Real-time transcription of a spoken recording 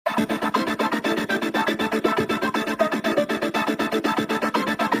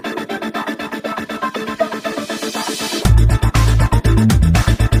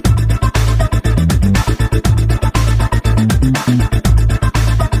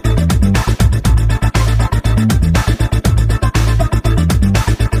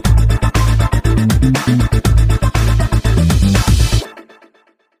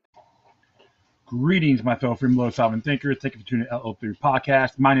Greetings, my fellow free low sovereign thinkers. Thank you for tuning in to LO3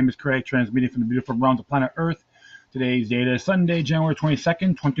 Podcast. My name is Craig, transmitting from the beautiful realms of planet Earth. Today's date is Sunday, January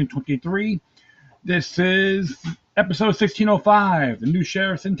 22nd, 2023. This is episode 1605, the new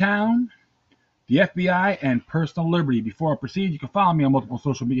sheriffs in town, the FBI, and personal liberty. Before I proceed, you can follow me on multiple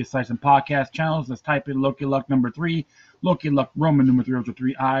social media sites and podcast channels. Let's type in Loki Luck number 3, Loki Luck Roman number 3 with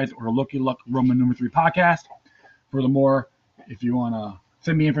 3 eyes, or Loki Luck Roman number 3 podcast. Furthermore, if you want to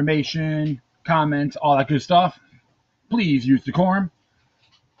send me information, comments, all that good stuff, please use decorum.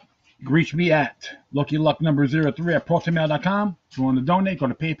 Reach me at LokiLuck03@protonmail.com. If you want to donate, go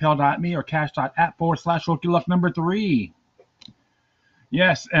to paypal.me or cash.app/LokiLuck3.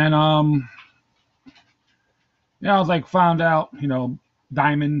 Yes, and I was like, found out,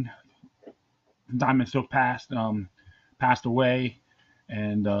 Diamond Silk passed away,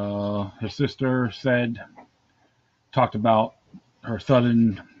 and her sister talked about her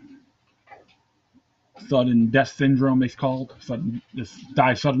sudden death syndrome, it's called. Just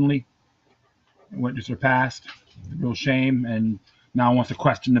died suddenly. Went to surpassed. Real shame. And now wants to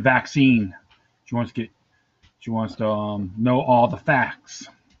question the vaccine. She wants to know all the facts.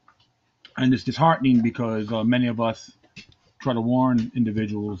 And it's disheartening because many of us try to warn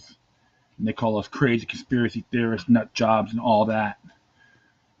individuals, and they call us crazy conspiracy theorists, nut jobs, and all that.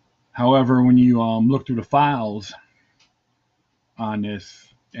 However, when you look through the files on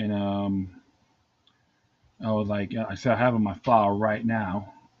this, and I was like, I have in my file right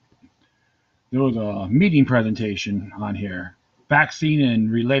now. There was a meeting presentation on here. Vaccine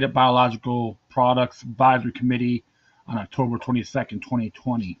and Related Biological Products Advisory Committee on October 22nd,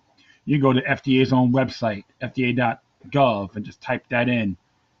 2020. You can go to FDA's own website, fda.gov, and just type that in.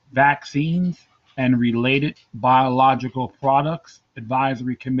 Vaccines and Related Biological Products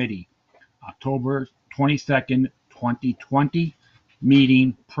Advisory Committee, October 22nd, 2020,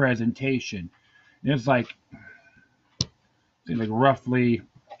 meeting presentation. It's like roughly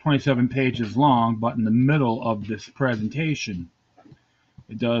 27 pages long, but in the middle of this presentation,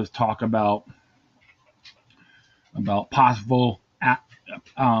 it does talk about possible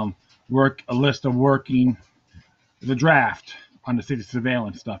a list of working, the draft on the city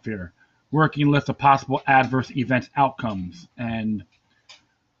surveillance stuff here, working list of possible adverse events outcomes, and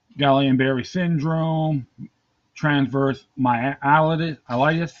Guillain-Barré syndrome, transverse myelitis,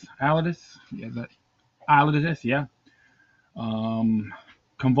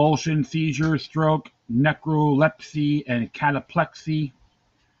 convulsion, seizure, stroke, necrolepsy, and cataplexy,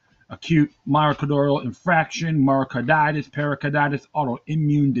 acute myocardial infarction, myocarditis, pericarditis,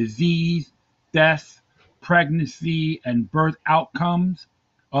 autoimmune disease, deaths, pregnancy and birth outcomes,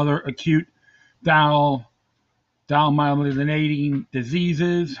 other acute myelinating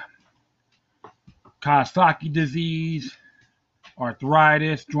diseases, Kawasaki disease,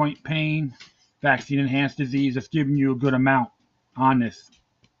 arthritis, joint pain, vaccine-enhanced disease. That's giving you a good amount on this.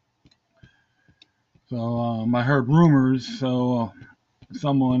 So I heard rumors, so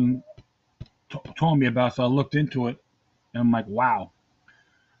someone told me about it, so I looked into it, and I'm like, wow,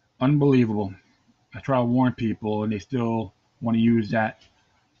 unbelievable. I try to warn people, and they still want to use that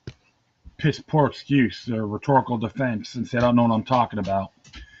piss-poor excuse or rhetorical defense and say, I don't know what I'm talking about.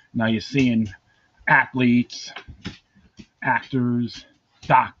 Now you're seeing athletes, actors,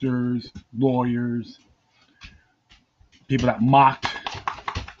 doctors, lawyers, people that mocked,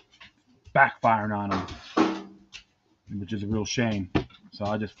 backfiring on them, which is a real shame. So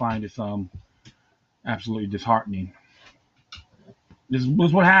I just find this absolutely disheartening. This is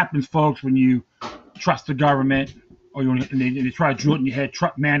what happens, folks, when you trust the government, or they try to drill it in your head.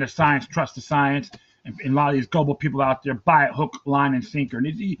 Man to science, trust the science, and a lot of these global people out there buy it hook, line, and sinker, and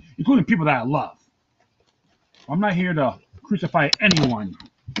including people that I love. I'm not here to crucify anyone,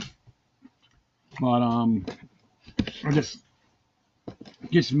 but it just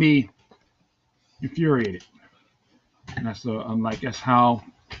gets me infuriated, and that's how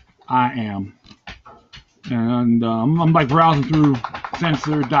I am. And I'm like browsing through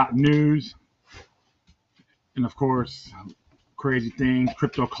censor.news, and of course, crazy thing,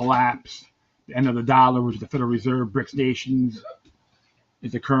 crypto collapse, the end of the dollar, which is the Federal Reserve, BRICS nations,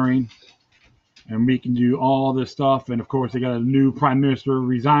 is occurring. And we can do all this stuff. And of course, they got a new prime minister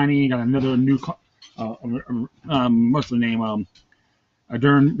resigning. Got another new, what's the name?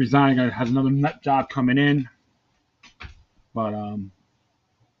 Ardern resigning. Has another nut job coming in. But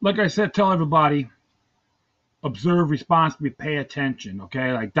like I said, tell everybody, observe responsibly, pay attention.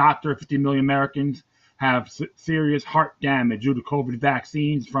 Okay, like 50 million Americans have serious heart damage due to COVID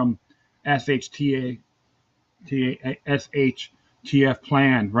vaccines from SHTF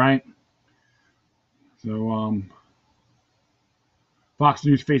plan, right? So Fox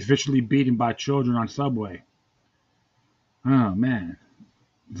News face viciously beaten by children on subway. Oh, man.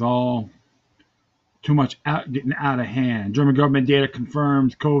 It's all too much getting out of hand. German government data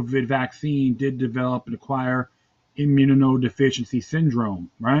confirms COVID vaccine did develop and acquire immunodeficiency syndrome,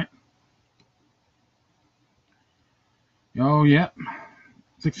 right? Oh, yep.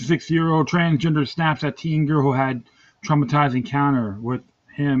 66-year-old transgender snaps at teen girl who had traumatizing encounter with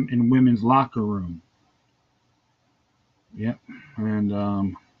him in women's locker room. Yep. And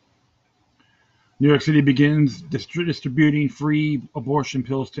New York City begins distributing free abortion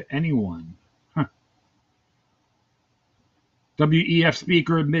pills to anyone. Huh. WEF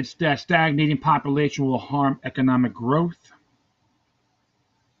speaker admits that stagnating population will harm economic growth.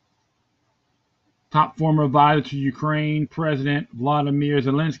 Top former advisor to Ukraine President Vladimir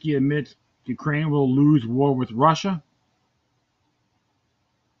Zelensky admits Ukraine will lose war with Russia.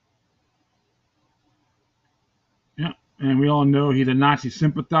 Yeah, and we all know he's a Nazi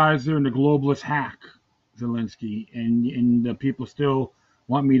sympathizer and a globalist hack, Zelensky. And the people still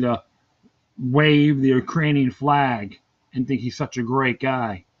want me to wave the Ukrainian flag and think he's such a great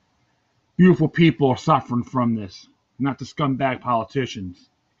guy. Beautiful people are suffering from this, not the scumbag politicians.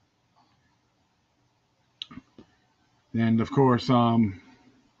 And, of course, the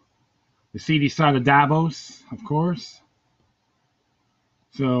seedy side of Davos, of course.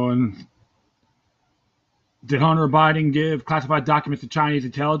 So, did Hunter Biden give classified documents to Chinese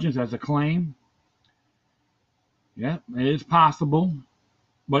intelligence as a claim? Yeah, it is possible.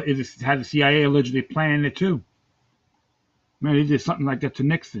 But had the CIA allegedly planned it too? Man, he did something like that to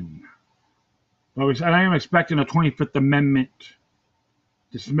Nixon. But I am expecting a 25th Amendment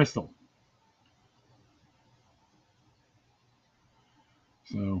dismissal.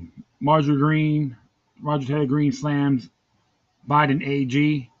 So, Marjorie Taylor Greene slams Biden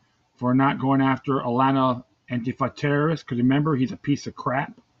AG for not going after Atlanta Antifa terrorist. Because remember, he's a piece of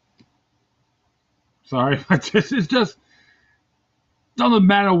crap. Sorry, but this is just doesn't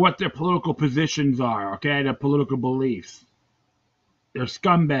matter what their political positions are. Okay, their political beliefs. They're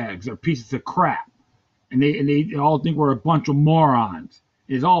scumbags. They're pieces of crap, and they all think we're a bunch of morons.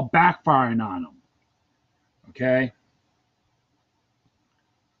 It's all backfiring on them. Okay.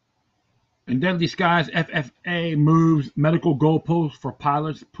 In Deadly Skies, FFA moves medical goalposts for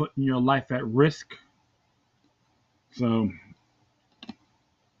pilots, putting your life at risk. So,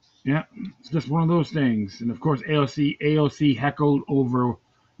 yeah, it's just one of those things. And of course, AOC heckled over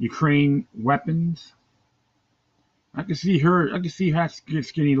Ukraine weapons. I can see her. I can see her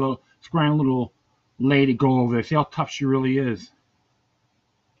skinny little, scrawny little lady go over there. See how tough she really is.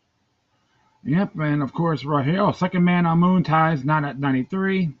 Yep, and of course, right here, second man on moon ties, not at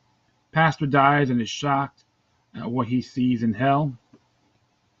 93. Pastor dies and is shocked at what he sees in hell.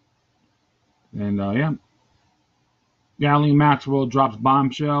 And yeah, Ghislaine Maxwell drops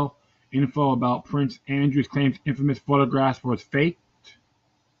bombshell info about Prince Andrew's claims infamous photographs was faked.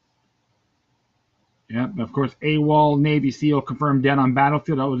 Yep, of course, AWOL Navy SEAL confirmed dead on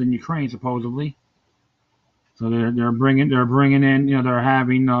battlefield. That was in Ukraine supposedly. So they're bringing in, they're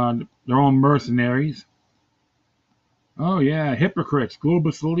having their own mercenaries. Oh yeah, hypocrites.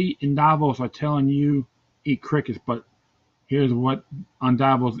 Global elite in Davos are telling you eat crickets, but here's what on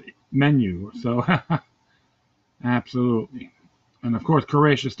Davos menu. So absolutely. And of course,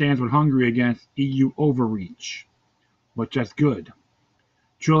 Croatia stands with Hungary against EU overreach, but that's good.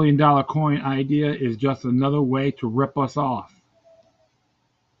 $1 trillion coin idea is just another way to rip us off.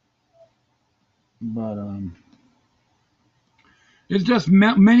 But it's just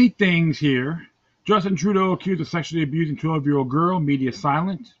many things here. Justin Trudeau accused of sexually abusing 12-year-old girl. Media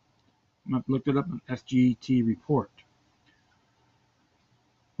silent. I looked it up on SGT report.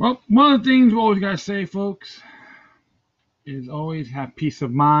 Well, one of the things we always got to say, folks, is always have peace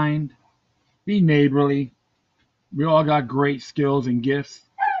of mind. Be neighborly. We all got great skills and gifts,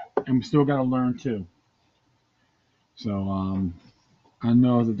 and we still got to learn too. So I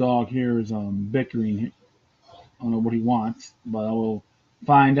know the dog here is bickering. I don't know what he wants, but I will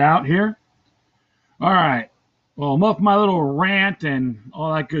find out here. All right. Well, enough of my little rant and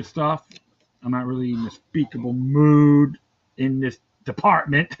all that good stuff. I'm not really in a speakable mood in this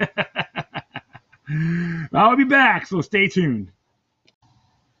department. I'll be back, so stay tuned.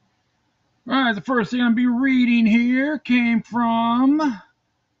 All right, the first thing I'll be reading here came from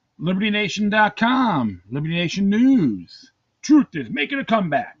LibertyNation.com. Liberty Nation News. Truth is making a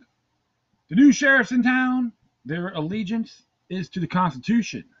comeback. The new sheriffs in town, their allegiance is to the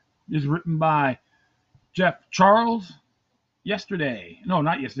Constitution. This is written by Jeff Charles yesterday. No,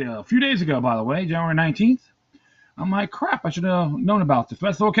 not yesterday. A few days ago, by the way, January 19th. I'm like, crap, I should have known about this. But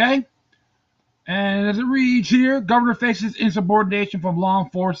that's okay. And as it reads here, governor faces insubordination from law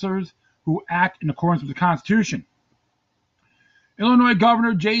enforcers who act in accordance with the Constitution. Illinois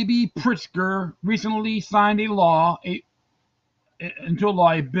Governor J.B. Pritzker recently signed into law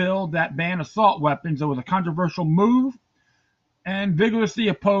a bill that banned assault weapons. It was a controversial move and vigorously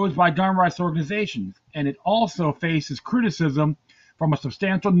opposed by gun rights organizations, and it also faces criticism from a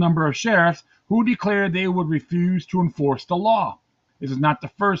substantial number of sheriffs who declared they would refuse to enforce the law. This is not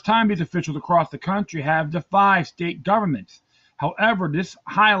the first time these officials across the country have defied state governments. However, this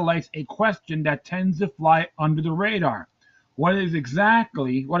highlights a question that tends to fly under the radar. What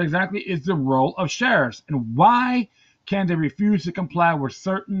exactly is the role of sheriffs, and why can they refuse to comply with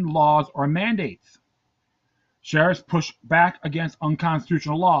certain laws or mandates? Sheriffs push back against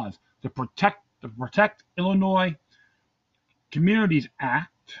unconstitutional laws. The Protect Illinois Communities Act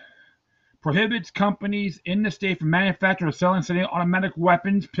prohibits companies in the state from manufacturing or selling semi-automatic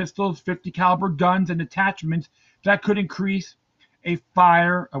weapons, pistols, .50 caliber guns, and attachments that could increase a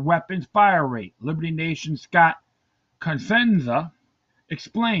weapon's fire rate. Liberty Nation Scott Consenza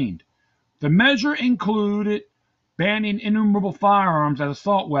explained. The measure included banning innumerable firearms as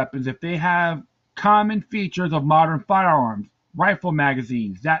assault weapons if they have common features of modern firearms, rifle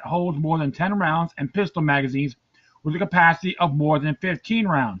magazines that hold more than 10 rounds, and pistol magazines with a capacity of more than 15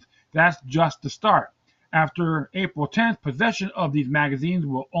 rounds. That's just the start. After April 10th, possession of these magazines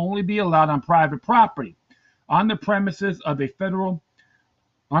will only be allowed on private property, on the premises of a federally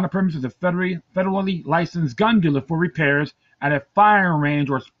licensed gun dealer for repairs, at a firing range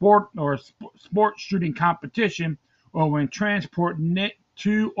or sport shooting competition, or when transporting it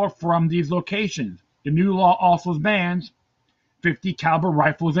to or from these locations. The new law also bans .50 caliber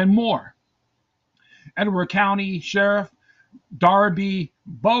rifles and more. Edward County Sheriff Darby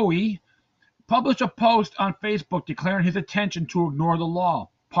Bowie published a post on Facebook declaring his intention to ignore the law.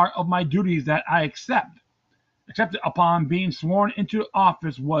 Part of my duties that I accepted upon being sworn into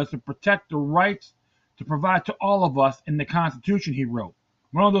office was to protect the rights to provide to all of us in the Constitution, he wrote.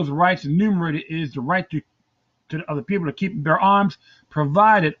 One of those rights enumerated is the right to other people to keep and bear arms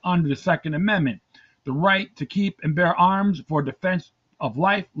provided under the Second Amendment. The right to keep and bear arms for defense of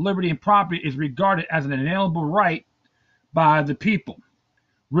life, liberty, and property is regarded as an inalienable right by the people.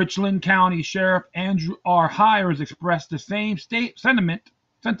 Richland County Sheriff Andrew R. Hires expressed the same sentiment,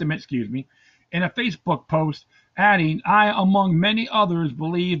 in a Facebook post, adding, I, among many others,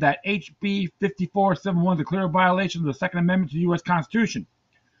 believe that HB 5471 is a clear violation of the Second Amendment to the U.S. Constitution.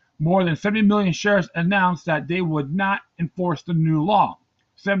 More than 70 million sheriffs announced that they would not enforce the new law.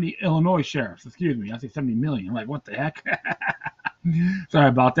 70 Illinois sheriffs, I say 70 million. I'm like, what the heck? Sorry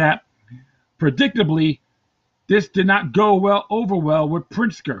about that. Predictably, this did not go over well with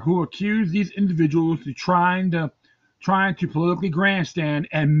Pritzker, who accused these individuals of trying to politically grandstand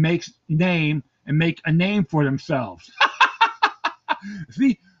and make a name for themselves.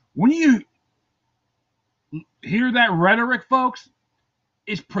 See, when you hear that rhetoric, folks,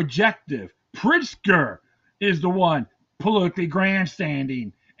 it's projective. Pritzker is the one politically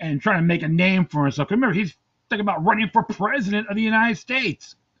grandstanding and trying to make a name for himself. Remember, he's thinking about running for president of the United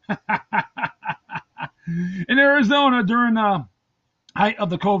States. In Arizona, during the height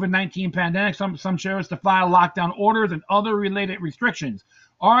of the COVID-19 pandemic, some sheriffs defied lockdown orders and other related restrictions,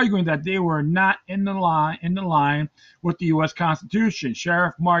 arguing that they were not in the line with the U.S. Constitution.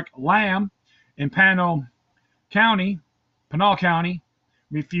 Sheriff Mark Lamb in Pinal County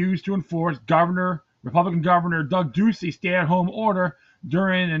refused to enforce Republican Governor Doug Ducey's stay-at-home order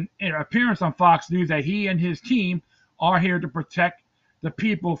during an appearance on Fox News that he and his team are here to protect the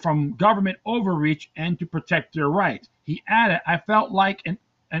people from government overreach and to protect their rights. He added, I felt like an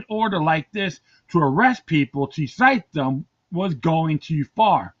order like this to arrest people, to cite them, was going too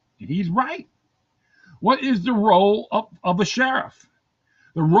far. And he's right. What is the role of a sheriff?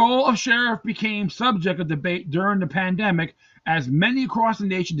 The role of sheriff became subject of debate during the pandemic, as many across the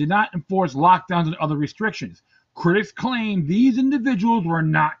nation did not enforce lockdowns and other restrictions. Critics claim these individuals were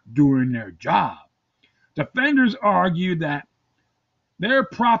not doing their job. Defenders argued that their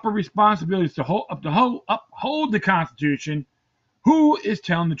proper responsibility is to uphold the Constitution. Who is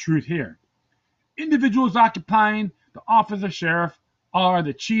telling the truth here? Individuals occupying the office of sheriff are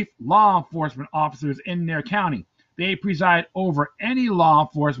the chief law enforcement officers in their county. They preside over any law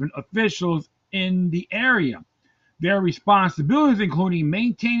enforcement officials in the area. Their responsibilities including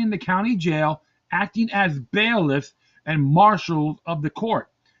maintaining the county jail, acting as bailiffs and marshals of the court,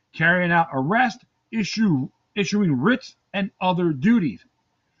 carrying out arrests, issuing writs, and other duties.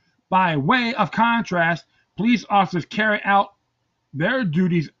 By way of contrast, police officers carry out their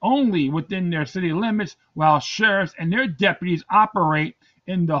duties only within their city limits, while sheriffs and their deputies operate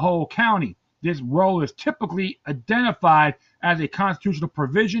in the whole county. This role is typically identified as a constitutional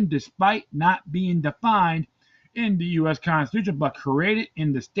provision despite not being defined in the U.S. Constitution but created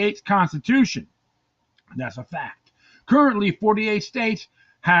in the state's constitution. That's a fact. Currently, 48 states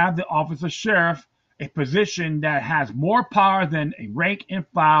have the office of sheriff, a position that has more power than a rank and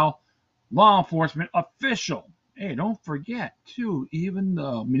file law enforcement official. Hey, don't forget, too, even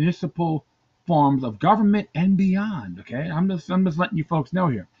the municipal forms of government and beyond. Okay, I'm just letting you folks know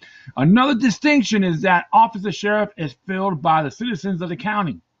here. Another distinction is that office of sheriff is filled by the citizens of the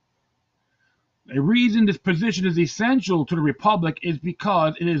county. A reason this position is essential to the republic is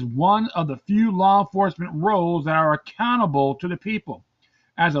because it is one of the few law enforcement roles that are accountable to the people.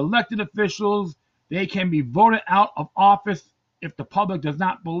 As elected officials, they can be voted out of office if the public does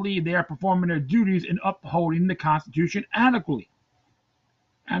not believe they are performing their duties in upholding the Constitution adequately.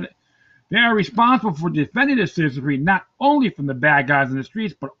 And they are responsible for defending the citizenry not only from the bad guys in the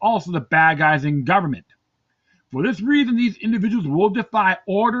streets, but also the bad guys in government. For this reason, these individuals will defy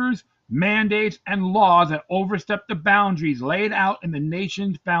orders, mandates, and laws that overstep the boundaries laid out in the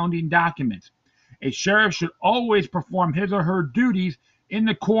nation's founding documents. A sheriff should always perform his or her duties in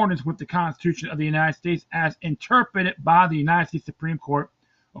accordance with the Constitution of the United States as interpreted by the United States Supreme Court,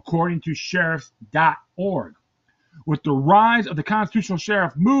 according to sheriffs.org. With the rise of the constitutional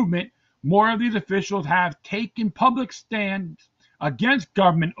sheriff movement, more of these officials have taken public stands against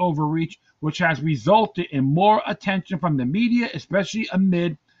government overreach, which has resulted in more attention from the media, especially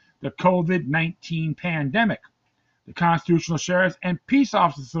amid the COVID-19 pandemic. The Constitutional Sheriffs and Peace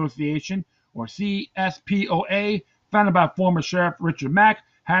Officers Association, or CSPOA, founded by former Sheriff Richard Mack,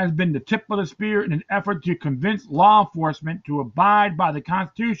 has been the tip of the spear in an effort to convince law enforcement to abide by the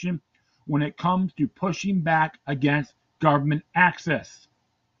Constitution when it comes to pushing back against government access.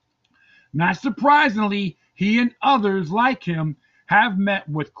 Not surprisingly, he and others like him have met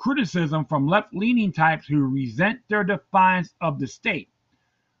with criticism from left-leaning types who resent their defiance of the state.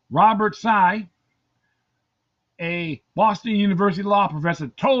 Robert Sy, a Boston University law professor,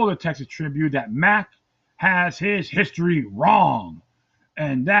 told the Texas Tribune that Mack has his history wrong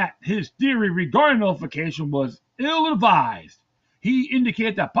and that his theory regarding nullification was ill-advised. He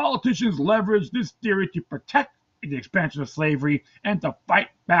indicated that politicians leverage this theory to protect the expansion of slavery and to fight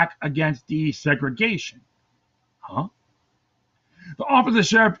back against desegregation. The office of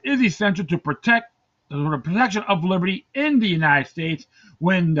sheriff is essential to protect the protection of liberty in the United States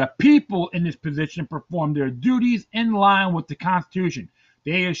when the people in this position perform their duties in line with the Constitution.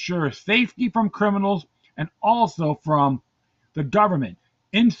 They assure safety from criminals and also from the government.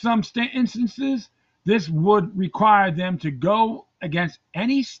 In some instances, this would require them to go against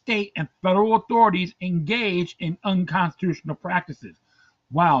any state and federal authorities engaged in unconstitutional practices.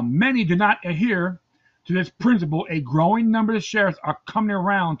 While many do not adhere to this principle, a growing number of sheriffs are coming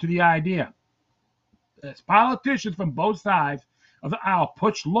around to the idea. As politicians from both sides of the aisle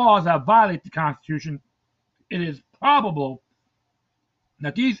push laws that violate the Constitution, it is probable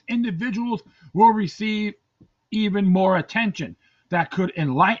that these individuals will receive even more attention that could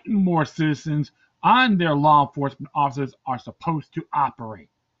enlighten more citizens on their law enforcement officers are supposed to operate.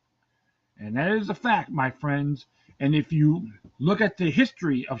 And that is a fact, my friends. And if you look at the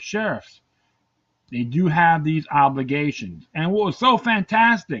history of sheriffs, they do have these obligations. And what was so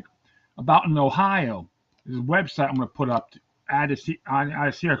fantastic about in Ohio, there's a website I'm going to put up, add a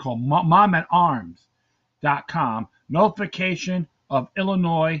here called momatarms.com. Notification of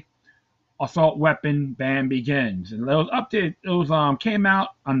Illinois assault weapon ban begins. And it was updated. It was came out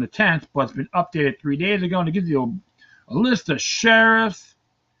on the 10th, but it's been updated 3 days ago, and it gives you a list of sheriffs,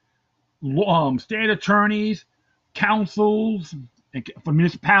 state attorneys, councils for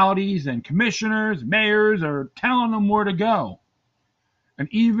municipalities, and commissioners, mayors are telling them where to go. And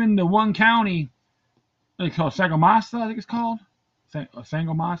even the one county, they call it Sangamasa, I think it's called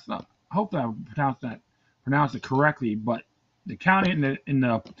Sangamasa. I hope that I pronounced it correctly, but the county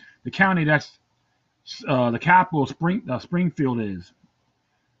the county that's the capital Springfield is.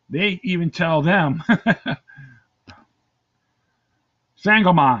 They even tell them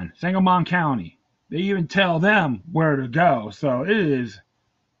Sangamon County. They even tell them where to go. So it is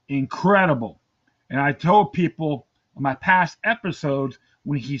incredible. And I told people in my past episodes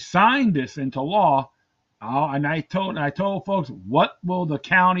when he signed this into law, and I told folks what will the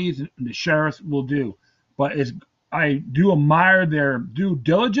counties and the sheriffs will do. But I do admire their due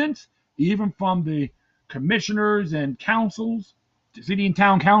diligence, even from the commissioners and councils, city and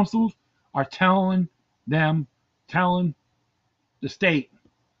town councils, are telling the state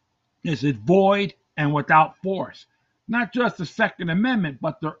this is void and without force. Not just the Second Amendment,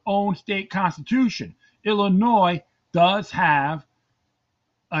 but their own state constitution. Illinois does have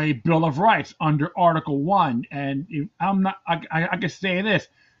a Bill of Rights under Article 1. And I can say this.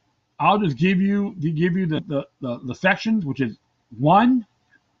 I'll just give you the sections, which is 1,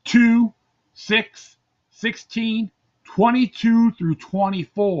 2, 6, 16, 22 through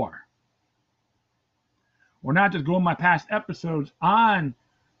 24. We're not just going my past episodes on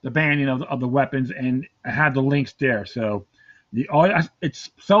the banning of the weapons, and I have the links there. So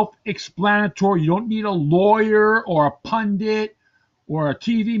it's self-explanatory. You don't need a lawyer or a pundit or a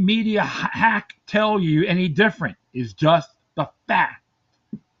TV media hack tell you any different. It's just the fact.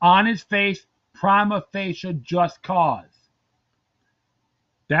 On its face, prima facie just cause.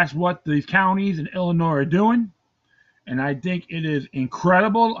 That's what these counties in Illinois are doing, and I think it is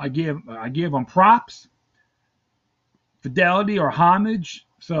incredible. I give them props, fidelity, or homage.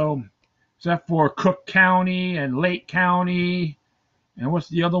 So, except for Cook County and Lake County, and what's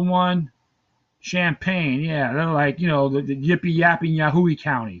the other one? Champaign. Yeah, they're like, the yippee yapping yahoo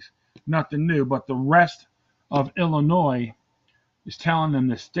counties. Nothing new, but the rest of Illinois is telling them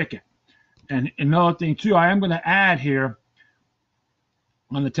to stick it. And another thing too, I am going to add here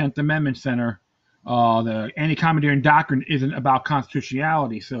on the 10th Amendment Center, the anti-commandeering doctrine isn't about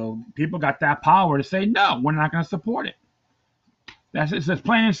constitutionality. So people got that power to say, no, we're not going to support it. It's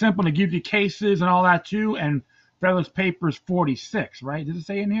plain and simple to give you cases and all that too. And Federalist Papers 46, right? Does it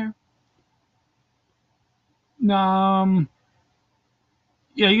say in here? Yeah,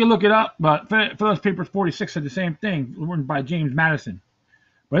 you can look it up, but Federalist Papers 46 said the same thing, written by James Madison.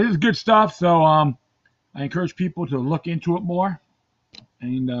 But it is good stuff, so I encourage people to look into it more.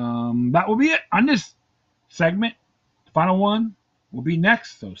 And that will be it on this segment. The final one will be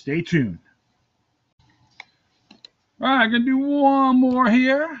next, so stay tuned. All right, I'm going to do one more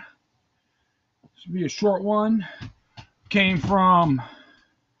here. This will be a short one. Came from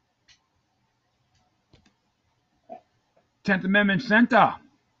 10th Amendment Center.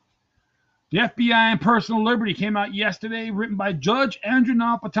 The FBI and Personal Liberty came out yesterday, written by Judge Andrew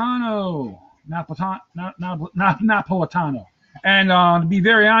Napolitano. Napolitano. And to be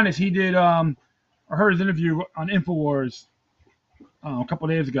very honest, he did, I heard his interview on InfoWars a couple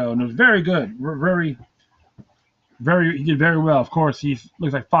of days ago, and it was very good. He did very well. Of course, he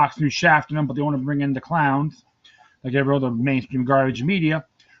looks like Fox News shafting him, but they want to bring in the clowns, like every other mainstream garbage media.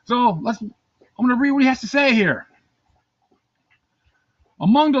 So I'm going to read what he has to say here.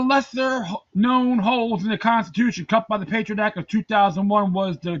 Among the lesser-known holes in the Constitution cut by the Patriot Act of 2001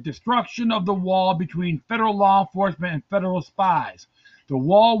 was the destruction of the wall between federal law enforcement and federal spies. The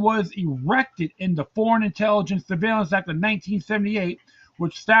wall was erected in the Foreign Intelligence Surveillance Act of 1978,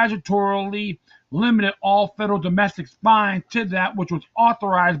 which statutorily limited all federal domestic spying to that which was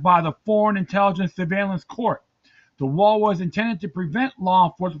authorized by the Foreign Intelligence Surveillance Court. The wall was intended to prevent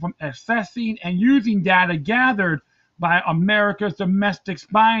law enforcement from accessing and using data gathered by America's domestic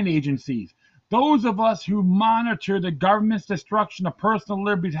spying agencies. Those of us who monitor the government's destruction of personal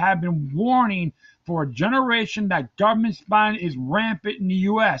liberties have been warning for a generation that government spying is rampant in the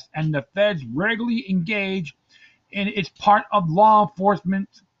U.S. and the feds regularly engage in its part of law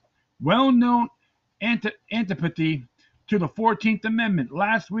enforcement's well-known antipathy to the 14th Amendment.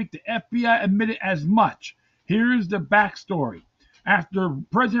 Last week, the FBI admitted as much. Here's the backstory. After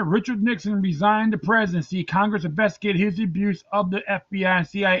President Richard Nixon resigned the presidency, Congress investigated his abuse of the FBI and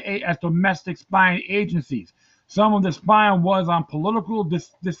CIA as domestic spying agencies. Some of the spying was on political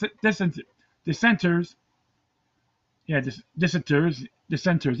dissenters. Yeah, dissenters.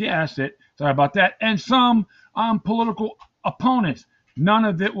 Yeah, that's it. Sorry about that. And some on political opponents. None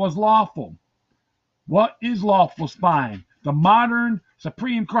of it was lawful. What is lawful spying? The modern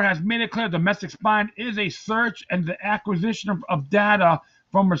Supreme Court has made it clear domestic spying is a search, and the acquisition of data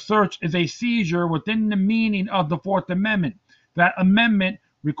from a search is a seizure within the meaning of the Fourth Amendment. That amendment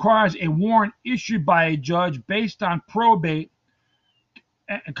requires a warrant issued by a judge based on probate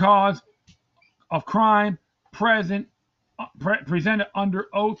cause of crime presented under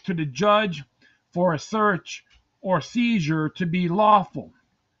oath to the judge for a search or seizure to be lawful.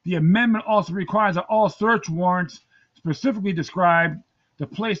 The amendment also requires that all search warrants specifically describe the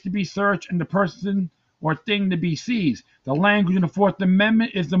place to be searched and the person or thing to be seized. The language in the Fourth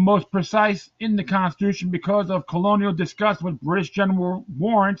Amendment is the most precise in the Constitution because of colonial disgust with British general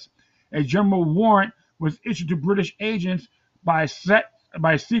warrants. A general warrant was issued to British agents by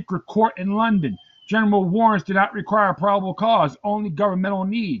a secret court in London. General warrants did not require probable cause, only governmental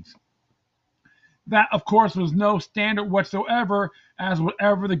needs. That, of course, was no standard whatsoever, as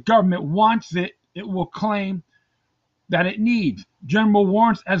whatever the government wants it will claim that it needs. General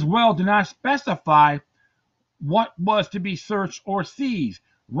warrants as well do not specify what was to be searched or seized.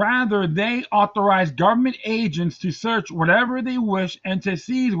 Rather, they authorized government agents to search whatever they wished and to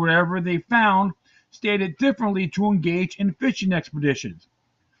seize whatever they found, stated differently, to engage in fishing expeditions.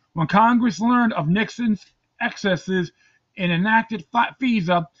 When Congress learned of Nixon's excesses, it enacted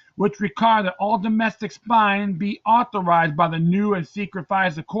FISA, which required that all domestic spying be authorized by the new and secret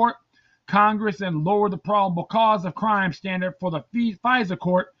FISA court. Congress then lowered the probable cause of crime standard for the FISA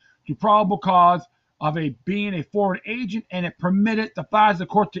court to probable cause of being a foreign agent, and it permitted the FISA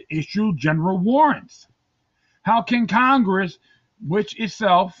court to issue general warrants. How can Congress, which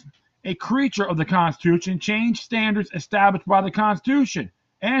itself a creature of the Constitution, change standards established by the Constitution?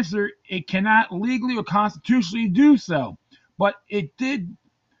 Answer: it cannot legally or constitutionally do so, but it did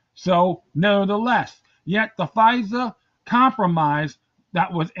so nevertheless. Yet the FISA compromise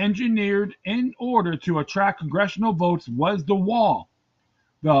that was engineered in order to attract congressional votes was the wall.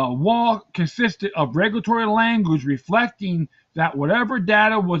 The wall consisted of regulatory language reflecting that whatever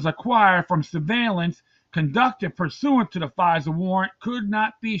data was acquired from surveillance conducted pursuant to the FISA warrant could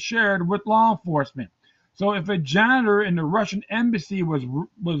not be shared with law enforcement. So if a janitor in the Russian embassy was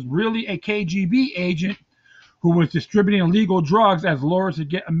really a KGB agent who was distributing illegal drugs as lures to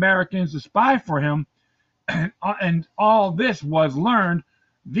get Americans to spy for him, and all this was learned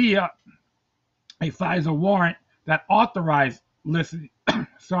via a FISA warrant that authorized listen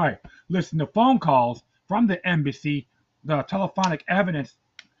to phone calls from the embassy, the telephonic evidence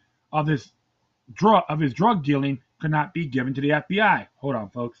of his drug dealing could not be given to the FBI. Hold on,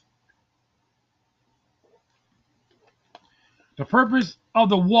 folks. The purpose of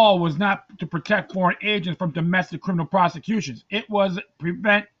the wall was not to protect foreign agents from domestic criminal prosecutions. It was to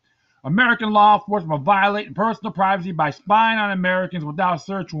prevent American law enforcement from violating personal privacy by spying on Americans without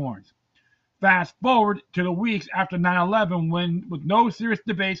search warrants. Fast forward to the weeks after 9/11, when, with no serious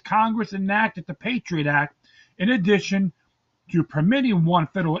debates, Congress enacted the Patriot Act, in addition to permitting one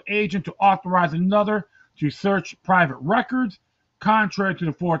federal agent to authorize another to search private records, contrary to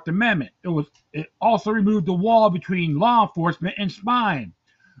the Fourth Amendment. It also removed the wall between law enforcement and spying.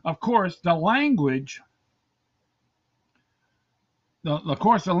 Of course, the language of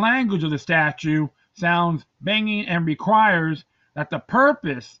the statute sounds banging and requires that the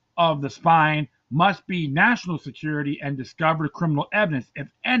purpose of the spying must be national security, and discovered criminal evidence, if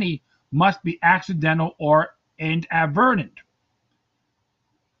any, must be accidental or inadvertent.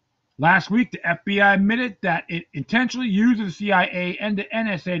 Last week, the FBI admitted that it intentionally uses the CIA and the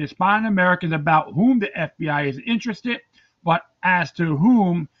NSA to spy on Americans about whom the FBI is interested, but as to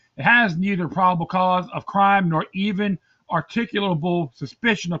whom it has neither probable cause of crime nor even articulable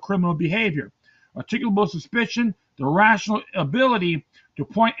suspicion of criminal behavior. Articulable suspicion, the rational ability to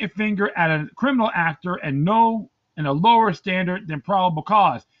point a finger at a criminal actor, and no in a lower standard than probable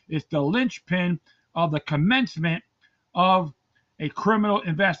cause. It's the linchpin of the commencement of a criminal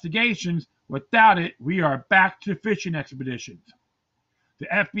investigations. Without it, we are back to fishing expeditions. The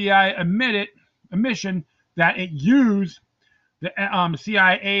FBI admission that it used the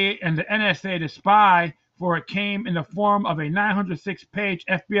CIA and the NSA to spy for it came in the form of a 906-page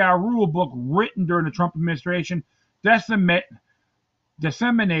FBI rulebook written during the Trump administration,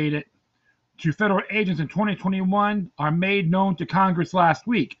 disseminated to federal agents in 2021, are made known to Congress last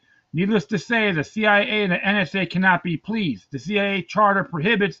week. Needless to say, the CIA and the NSA cannot be pleased. The CIA charter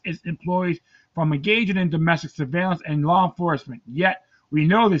prohibits its employees from engaging in domestic surveillance and law enforcement. Yet, we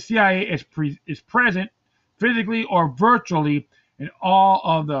know the CIA is present physically or virtually in all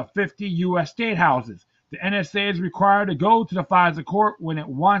of the 50 U.S. state houses. The NSA is required to go to the FISA court when it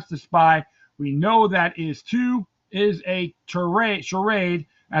wants to spy. We know that is a charade,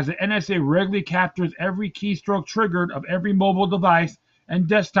 as the NSA regularly captures every keystroke triggered of every mobile device and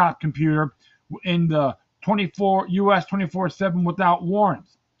desktop computer in the U.S. 24/7 without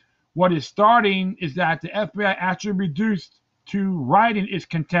warrants. What is starting is that the FBI actually reduced to writing its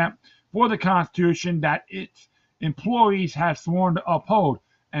contempt for the Constitution that its employees have sworn to uphold,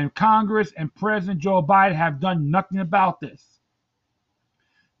 and Congress and President Joe Biden have done nothing about this.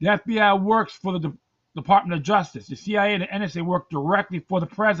 The FBI works for the Department of Justice. The CIA and the NSA work directly for the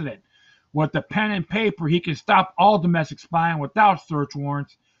president. With the pen and paper, he can stop all domestic spying without search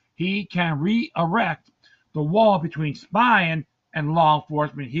warrants. He can re-erect the wall between spying and law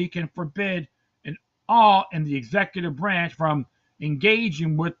enforcement. He can forbid all in the executive branch from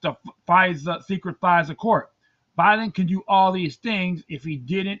engaging with the secret FISA court. Biden can do all these things if he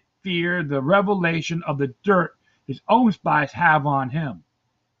didn't fear the revelation of the dirt his own spies have on him.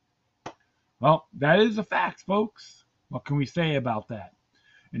 Well, that is a fact, folks. What can we say about that?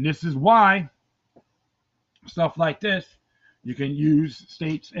 And this is why stuff like this, you can use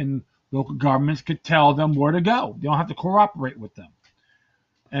states and local governments could tell them where to go. They don't have to cooperate with them.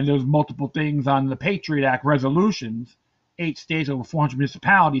 And there's multiple things on the Patriot Act resolutions. 8 states, over 400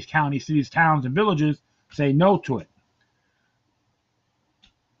 municipalities, counties, cities, towns, and villages say no to it.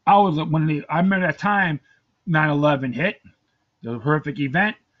 I remember that time 9/11 hit, the horrific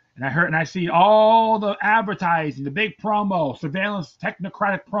event, and I see all the advertising, the big promo, surveillance,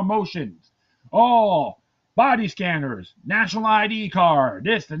 technocratic promotions, all body scanners, national ID card,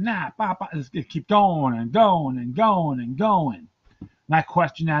 this and that. It keep going and going and going and going. And I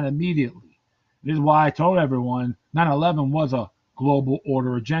question that immediately. This is why I told everyone 9/11 was a global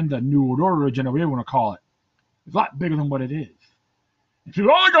order agenda, new world order agenda, whatever you want to call it. It's a lot bigger than what it is. If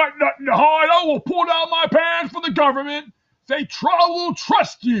you I got nothing to hide, I will pull down my pants for the government. Say, I will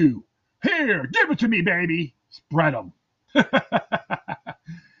trust you. Here, give it to me, baby. Spread them.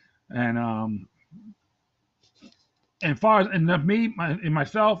 And far as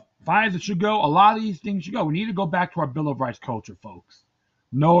myself, far as it should go, a lot of these things should go. We need to go back to our Bill of Rights culture, folks.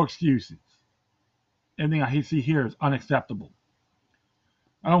 No excuses. Anything I see here is unacceptable.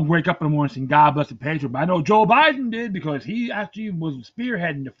 I don't wake up in the morning saying God bless the Patriot, but I know Joe Biden did because he actually was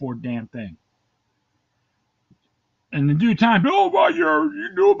spearheading the poor damn thing. And in due time,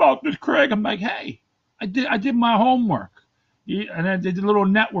 you knew about this, Craig. I'm like, hey, I did my homework. And I did a little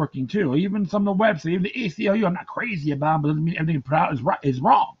networking too. Even some of the websites, even the ACLU, I'm not crazy about them, but it doesn't mean everything put out is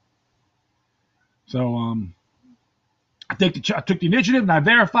wrong. So I took the initiative and I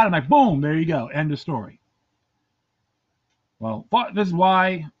verified. I'm like, boom, there you go. End of story. Well, this is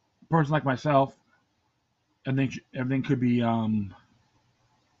why a person like myself, everything could be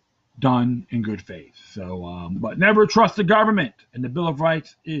done in good faith. So, but never trust the government. And the Bill of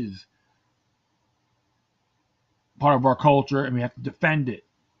Rights is part of our culture, and we have to defend it.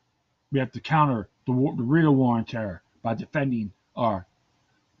 We have to counter the real war on terror by defending our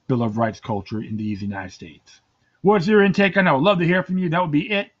Bill of Rights culture in these United States. What's your intake on that? I would love to hear from you. That would be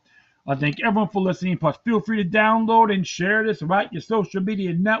it. I thank everyone for listening. Plus, feel free to download and share this right your social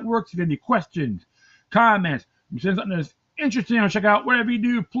media networks. If you have any questions, comments, if you send something that's interesting or check out whatever you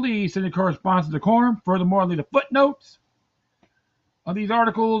do, please send the correspondence to the Quorum. Furthermore, leave the footnotes of these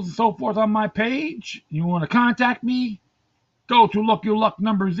articles and so forth on my page. You want to contact me, go to lookyourluck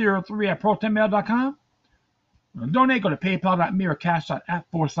number 03 at protonmail.com. Donate, go to paypal.me or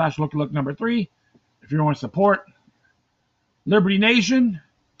cash.app/lookyourluck number 3. If you want to support Liberty Nation,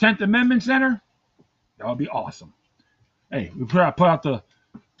 10th Amendment Center, that would be awesome. Hey, we put out the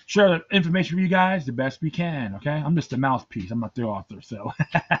share the information with you guys the best we can, okay? I'm just a mouthpiece. I'm not the author, so.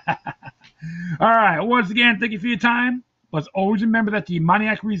 All right. Once again, thank you for your time. Let's always remember that the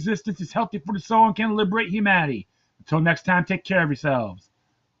demoniac resistance is healthy for the soul and can liberate humanity. Until next time, take care of yourselves.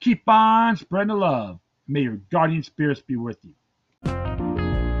 Keep on spreading the love. May your guardian spirits be with you.